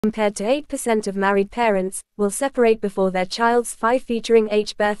compared to 8% of married parents, will separate before their child's 5th featuring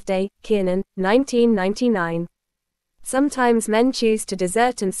H birthday, Kiernan, 1999. Sometimes men choose to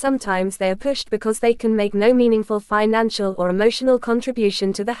desert and sometimes they are pushed because they can make no meaningful financial or emotional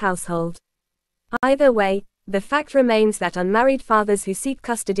contribution to the household. Either way, the fact remains that unmarried fathers who seek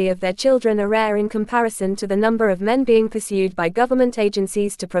custody of their children are rare in comparison to the number of men being pursued by government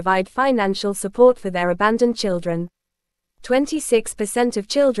agencies to provide financial support for their abandoned children. 26% of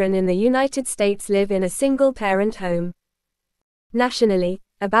children in the United States live in a single-parent home. Nationally,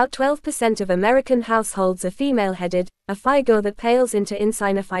 about 12% of American households are female-headed, a figure that pales into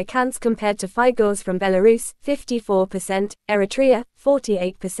insignificance compared to figures from Belarus, 54%, Eritrea,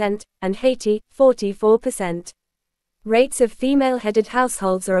 48%, and Haiti, 44%. Rates of female-headed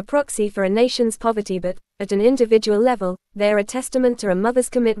households are a proxy for a nation's poverty, but, at an individual level, they are a testament to a mother's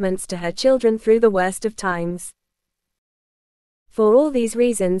commitments to her children through the worst of times. For all these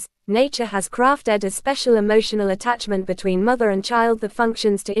reasons, nature has crafted a special emotional attachment between mother and child that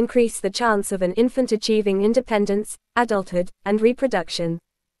functions to increase the chance of an infant achieving independence, adulthood, and reproduction.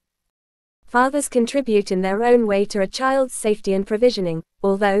 Fathers contribute in their own way to a child's safety and provisioning,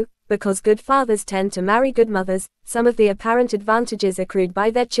 although, because good fathers tend to marry good mothers, some of the apparent advantages accrued by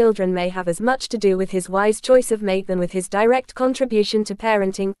their children may have as much to do with his wise choice of mate than with his direct contribution to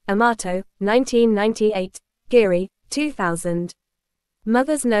parenting. Amato, 1998, Geary, 2000.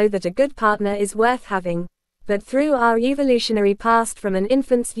 Mothers know that a good partner is worth having. But through our evolutionary past from an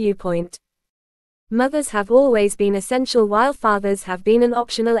infant's viewpoint, mothers have always been essential while fathers have been an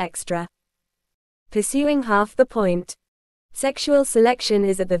optional extra. Pursuing half the point. Sexual selection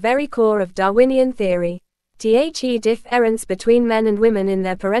is at the very core of Darwinian theory. The difference between men and women in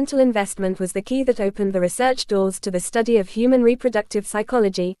their parental investment was the key that opened the research doors to the study of human reproductive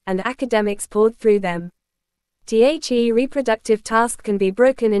psychology, and academics poured through them. The reproductive task can be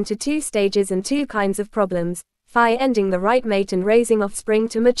broken into two stages and two kinds of problems: finding the right mate and raising offspring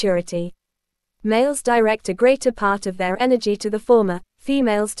to maturity. Males direct a greater part of their energy to the former,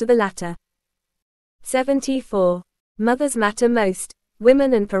 females to the latter. 74. Mothers matter most: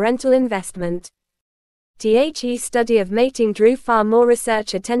 women and parental investment. The study of mating drew far more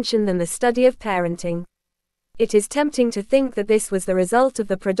research attention than the study of parenting. It is tempting to think that this was the result of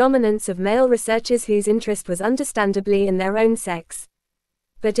the predominance of male researchers whose interest was understandably in their own sex.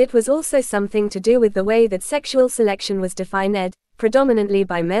 But it was also something to do with the way that sexual selection was defined, predominantly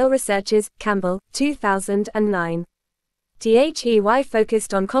by male researchers. Campbell, 2009. The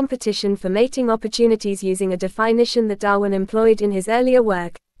focused on competition for mating opportunities using a definition that Darwin employed in his earlier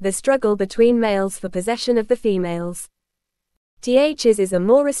work, the struggle between males for possession of the females. Is a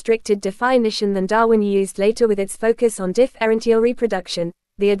more restricted definition than Darwin used later with its focus on differential reproduction,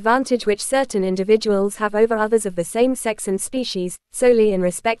 the advantage which certain individuals have over others of the same sex and species, solely in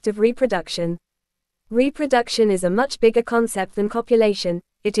respect of reproduction. Reproduction is a much bigger concept than copulation.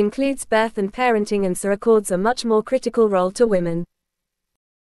 It includes birth and parenting and so accords a much more critical role to women.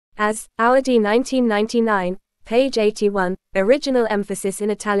 As Audi 1999, page 81, original emphasis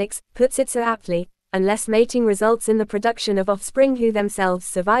in italics, puts it so aptly, unless mating results in the production of offspring who themselves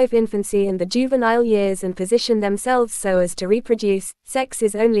survive infancy and the juvenile years and position themselves so as to reproduce, sex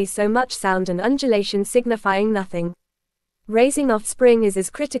is only so much sound and undulation signifying nothing. Raising offspring is as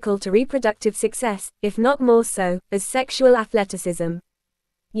critical to reproductive success, if not more so, as sexual athleticism.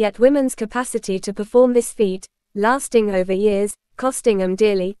 Yet women's capacity to perform this feat, lasting over years, costing them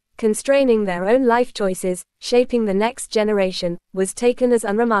dearly, constraining their own life choices, shaping the next generation, was taken as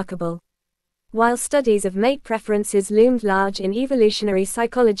unremarkable. While studies of mate preferences loomed large in evolutionary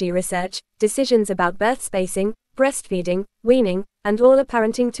psychology research, decisions about birth spacing, breastfeeding, weaning, and all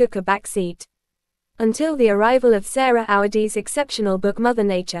parenting took a back seat. Until the arrival of Sarah Audi's exceptional book Mother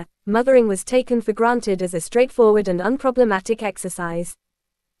Nature, mothering was taken for granted as a straightforward and unproblematic exercise.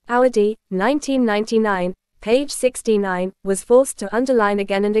 Audi, 1999, page 69, was forced to underline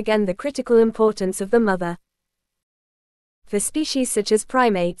again and again the critical importance of the mother. For species such as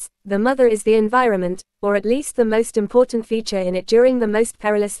primates, the mother is the environment, or at least the most important feature in it during the most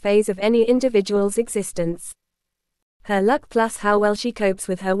perilous phase of any individual's existence. Her luck plus how well she copes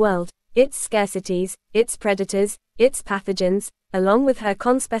with her world, its scarcities, its predators, its pathogens, along with her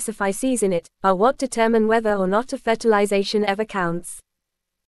conspecifices in it, are what determine whether or not a fertilization ever counts.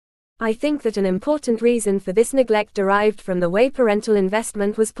 I think that an important reason for this neglect derived from the way parental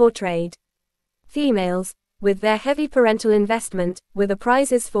investment was portrayed. Females, with their heavy parental investment, were the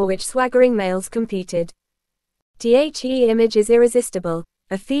prizes for which swaggering males competed. The image is irresistible.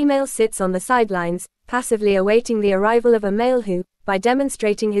 A female sits on the sidelines, passively awaiting the arrival of a male who, by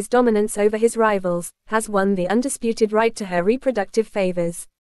demonstrating his dominance over his rivals, has won the undisputed right to her reproductive favors.